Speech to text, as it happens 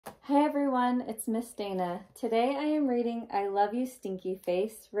Hi everyone, it's Miss Dana. Today I am reading I Love You Stinky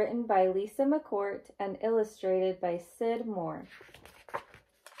Face, written by Lisa McCourt and illustrated by Sid Moore.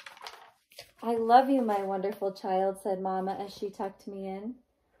 I love you, my wonderful child, said Mama as she tucked me in.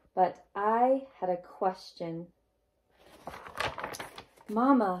 But I had a question.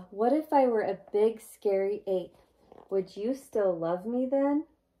 Mama, what if I were a big scary ape? Would you still love me then?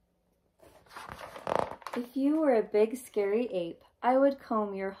 If you were a big scary ape, I would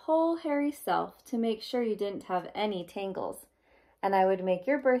comb your whole hairy self to make sure you didn't have any tangles. And I would make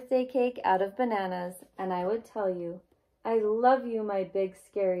your birthday cake out of bananas, and I would tell you, I love you, my big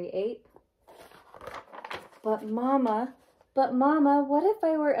scary ape. But Mama, what if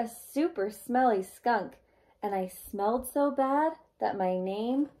I were a super smelly skunk, and I smelled so bad that my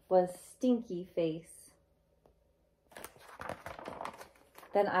name was Stinky Face?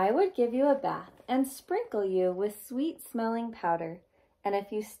 Then I would give you a bath and sprinkle you with sweet-smelling powder. And if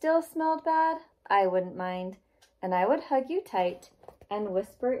you still smelled bad, I wouldn't mind. And I would hug you tight and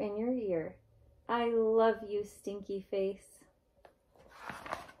whisper in your ear, I love you, Stinky Face.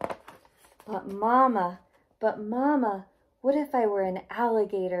 But Mama, what if I were an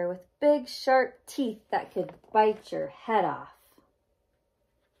alligator with big sharp teeth that could bite your head off?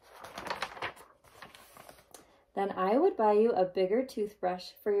 Then I would buy you a bigger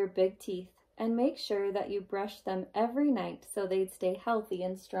toothbrush for your big teeth and make sure that you brush them every night so they'd stay healthy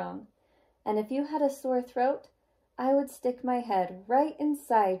and strong. And if you had a sore throat, I would stick my head right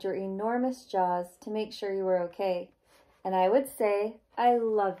inside your enormous jaws to make sure you were okay. And I would say, I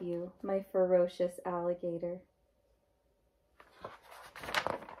love you, my ferocious alligator.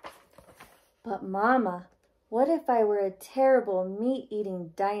 But Mama, what if I were a terrible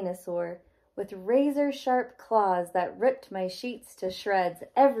meat-eating dinosaur with razor-sharp claws that ripped my sheets to shreds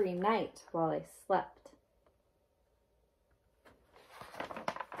every night while I slept?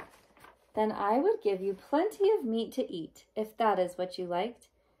 Then I would give you plenty of meat to eat, if that is what you liked,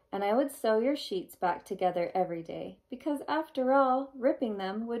 and I would sew your sheets back together every day, because after all, ripping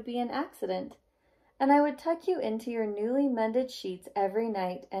them would be an accident. And I would tuck you into your newly mended sheets every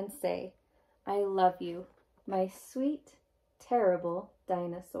night and say, I love you, my sweet, terrible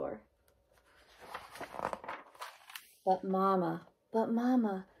dinosaur. But Mama,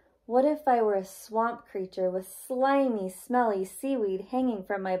 what if I were a swamp creature with slimy, smelly seaweed hanging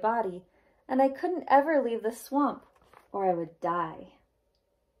from my body, and I couldn't ever leave the swamp, or I would die?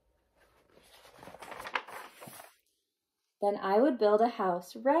 Then I would build a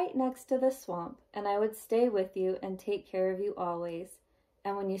house right next to the swamp, and I would stay with you and take care of you always.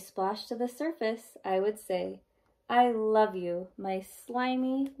 And when you splashed to the surface, I would say, I love you, my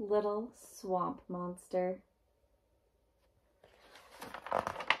slimy little swamp monster.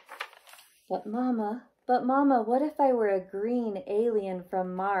 But Mama, what if I were a green alien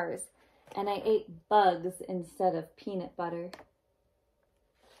from Mars and I ate bugs instead of peanut butter?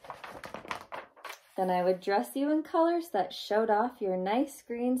 Then I would dress you in colors that showed off your nice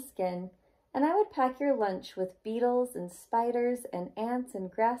green skin, and I would pack your lunch with beetles and spiders and ants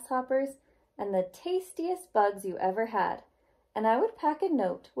and grasshoppers and the tastiest bugs you ever had. And I would pack a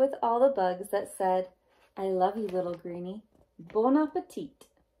note with all the bugs that said, I love you, little greenie. Bon appetit.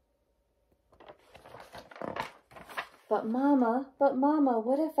 But Mama,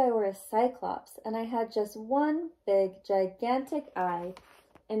 what if I were a cyclops and I had just one big, gigantic eye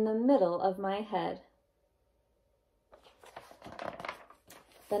in the middle of my head?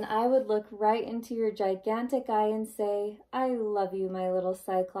 Then I would look right into your gigantic eye and say, I love you, my little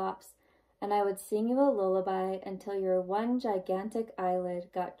cyclops. And I would sing you a lullaby until your one gigantic eyelid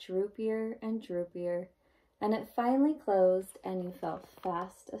got droopier and droopier, and it finally closed and you fell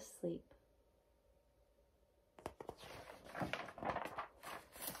fast asleep.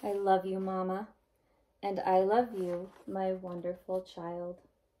 I love you, Mama, and I love you, my wonderful child.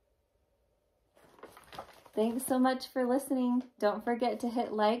 Thanks so much for listening. Don't forget to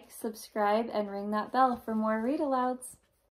hit like, subscribe, and ring that bell for more read-alouds.